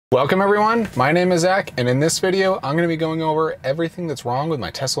Welcome everyone, my name is Zach, and in this video I'm going to be going over everything that's wrong with my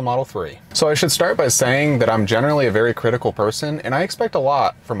Tesla Model 3. So I should start by saying that I'm generally a very critical person and I expect a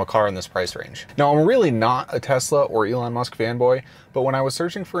lot from a car in this price range. Now I'm really not a Tesla or Elon Musk fanboy, but when I was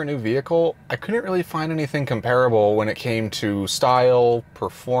searching for a new vehicle, I couldn't really find anything comparable when it came to style,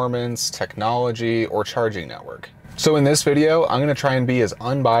 performance, technology, or charging network. So in this video, I'm going to try and be as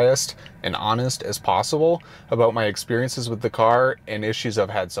unbiased and honest as possible about my experiences with the car and issues I've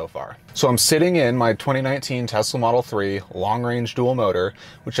had so far. So I'm sitting in my 2019 Tesla Model 3 long-range dual motor,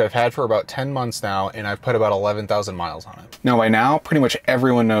 which I've had for about 10 months now, and I've put about 11,000 miles on it. Now by now, pretty much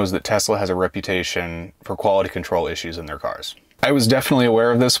everyone knows that Tesla has a reputation for quality control issues in their cars. I was definitely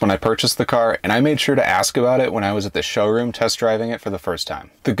aware of this when I purchased the car, and I made sure to ask about it when I was at the showroom test driving it for the first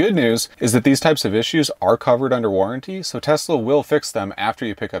time. The good news is that these types of issues are covered under warranty, so Tesla will fix them after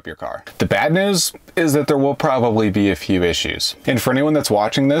you pick up your car. The bad news is that there will probably be a few issues. And for anyone that's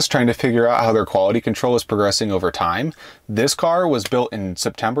watching this trying to figure out how their quality control is progressing over time, this car was built in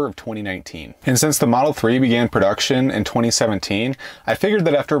September of 2019. And since the Model 3 began production in 2017, I figured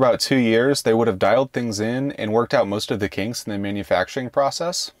that after about 2 years, they would have dialed things in and worked out most of the kinks in the manufacturing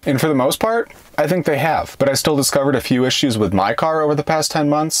process. And for the most part, I think they have. But I still discovered a few issues with my car over the past 10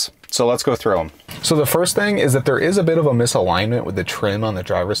 months. So let's go through them. So the first thing is that there is a bit of a misalignment with the trim on the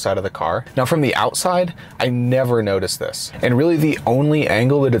driver's side of the car. Now from the outside, I never noticed this. And really the only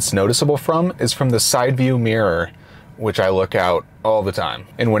angle that it's noticeable from is from the side view mirror, which I look out all the time.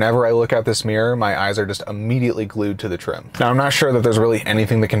 And whenever I look out this mirror, my eyes are just immediately glued to the trim. Now, I'm not sure that there's really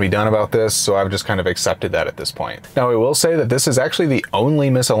anything that can be done about this, so I've just kind of accepted that at this point. Now, I will say that this is actually the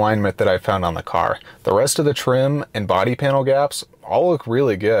only misalignment that I found on the car. The rest of the trim and body panel gaps all look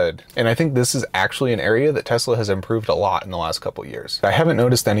really good. And I think this is actually an area that Tesla has improved a lot in the last couple years. I haven't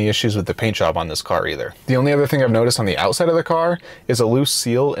noticed any issues with the paint job on this car either. The only other thing I've noticed on the outside of the car is a loose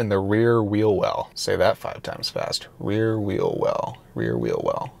seal in the rear wheel well. Say that 5 times fast. Rear wheel well. Rear wheel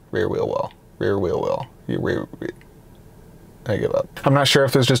well, rear wheel well, rear wheel well, rear. I give up. I'm not sure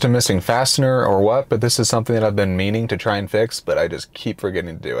if there's just a missing fastener or what, but this is something that I've been meaning to try and fix, but I just keep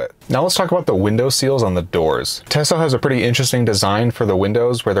forgetting to do it. Now let's talk about the window seals on the doors. Tesla has a pretty interesting design for the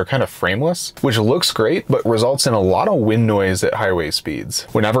windows where they're kind of frameless, which looks great, but results in a lot of wind noise at highway speeds.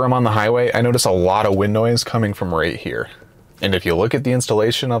 Whenever I'm on the highway, I notice a lot of wind noise coming from right here. And if you look at the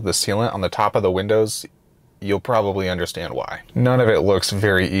installation of the sealant on the top of the windows, you'll probably understand why. None of it looks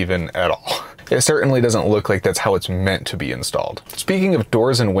very even at all. It certainly doesn't look like that's how it's meant to be installed. Speaking of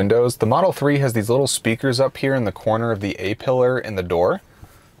doors and windows, the Model 3 has these little speakers up here in the corner of the A-pillar in the door.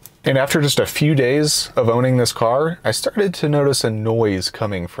 And after just a few days of owning this car, I started to notice a noise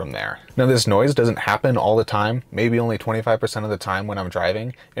coming from there. Now this noise doesn't happen all the time, maybe only 25% of the time when I'm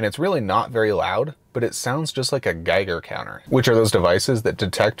driving, and it's really not very loud, but it sounds just like a Geiger counter, which are those devices that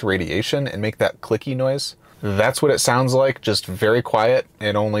detect radiation and make that clicky noise. That's what it sounds like, just very quiet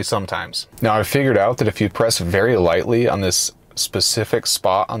and only sometimes. Now I've figured out that if you press very lightly on this specific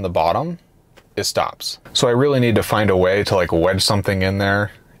spot on the bottom, it stops. So I really need to find a way to like wedge something in there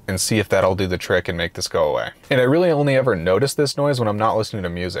and see if that'll do the trick and make this go away. And I really only ever notice this noise when I'm not listening to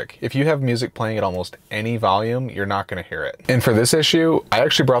music. If you have music playing at almost any volume, you're not gonna hear it. And for this issue, I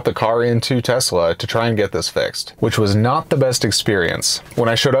actually brought the car into Tesla to try and get this fixed, which was not the best experience. When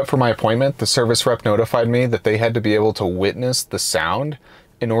I showed up for my appointment, the service rep notified me that they had to be able to witness the sound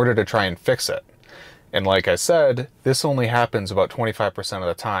in order to try and fix it. And like I said, this only happens about 25% of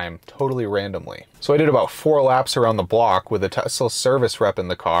the time, totally randomly. So I did about 4 laps around the block with a Tesla service rep in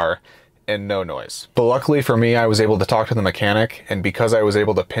the car and no noise. But luckily for me, I was able to talk to the mechanic, and because I was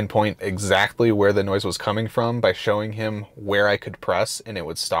able to pinpoint exactly where the noise was coming from by showing him where I could press and it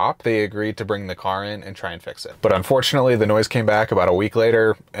would stop, they agreed to bring the car in and try and fix it. But unfortunately, the noise came back about a week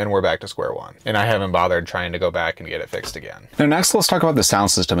later and we're back to square one. And I haven't bothered trying to go back and get it fixed again. Now next, let's talk about the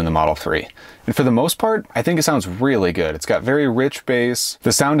sound system in the Model 3. And for the most part, I think it sounds really good. It's got very rich bass.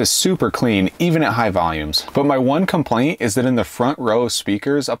 The sound is super clean, even at high volumes. But my one complaint is that in the front row of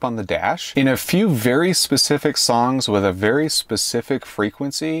speakers up on the dash, in a few very specific songs with a very specific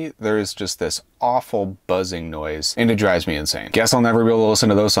frequency, there is just this awful buzzing noise, and it drives me insane. Guess I'll never be able to listen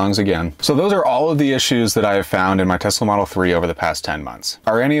to those songs again. So those are all of the issues that I have found in my Tesla Model 3 over the past 10 months.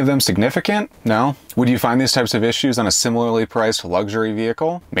 Are any of them significant? No. Would you find these types of issues on a similarly priced luxury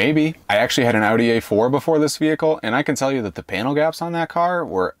vehicle? Maybe. I actually had an Audi A4 before this vehicle, and I can tell you that the panel gaps on that car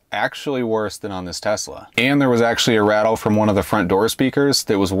were actually worse than on this Tesla. And there was actually a rattle from one of the front door speakers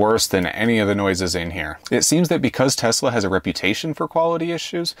that was worse than any of the noises in here. It seems that because Tesla has a reputation for quality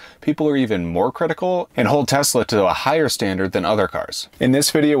issues, people are even more critical and hold Tesla to a higher standard than other cars. And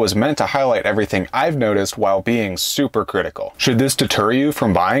this video was meant to highlight everything I've noticed while being super critical. Should this deter you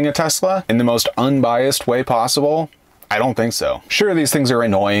from buying a Tesla in the most unbiased way possible? I don't think so. Sure, these things are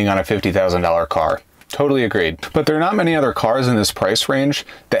annoying on a $50,000 car. Totally agreed. But there are not many other cars in this price range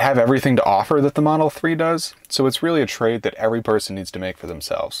that have everything to offer that the Model 3 does, so it's really a trade that every person needs to make for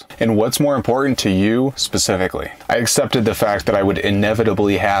themselves. And what's more important to you specifically? I accepted the fact that I would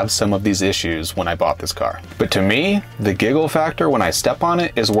inevitably have some of these issues when I bought this car. But to me, the giggle factor when I step on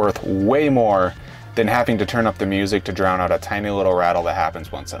it is worth way more than having to turn up the music to drown out a tiny little rattle that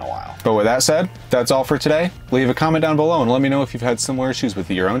happens once in a while. But with that said, that's all for today. Leave a comment down below and let me know if you've had similar issues with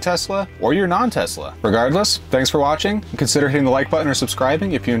your own Tesla or your non-Tesla. Regardless, thanks for watching, and consider hitting the like button or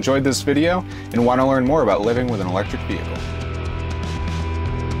subscribing if you enjoyed this video and want to learn more about living with an electric vehicle.